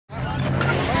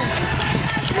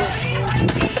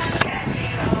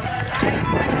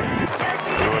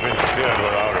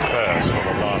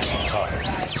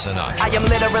Sinatra. I am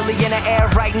literally in the air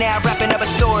right now, rapping up a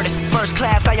stewardess. First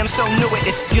class, I am so new at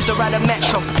this. Used to ride a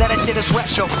metro, let us hit this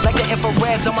retro. Like the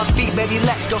infrareds on my feet, baby,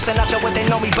 let's go. Sinatra, what they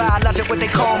know me by, logic, what they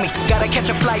call me. Gotta catch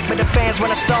a flight, but the fans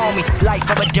wanna storm me. Life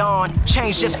of a dawn,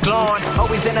 change just glowing.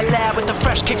 Always in the lab with the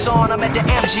fresh kicks on. I'm at the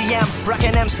MGM,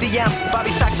 rockin' MCM. Bobby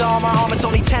socks on my arm, it's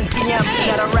only 10 p.m.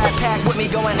 Got a rat pack with me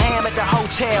going ham at the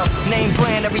hotel. Name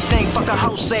brand, everything, fuck a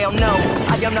wholesale. No,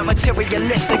 I am not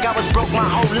materialistic. I was broke my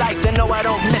whole life, then no, I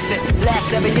don't miss it. Last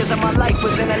 7 years of my life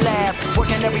was in the lab,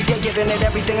 working every day, giving it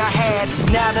everything I had.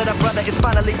 Now that a brother is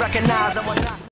finally recognized, I'm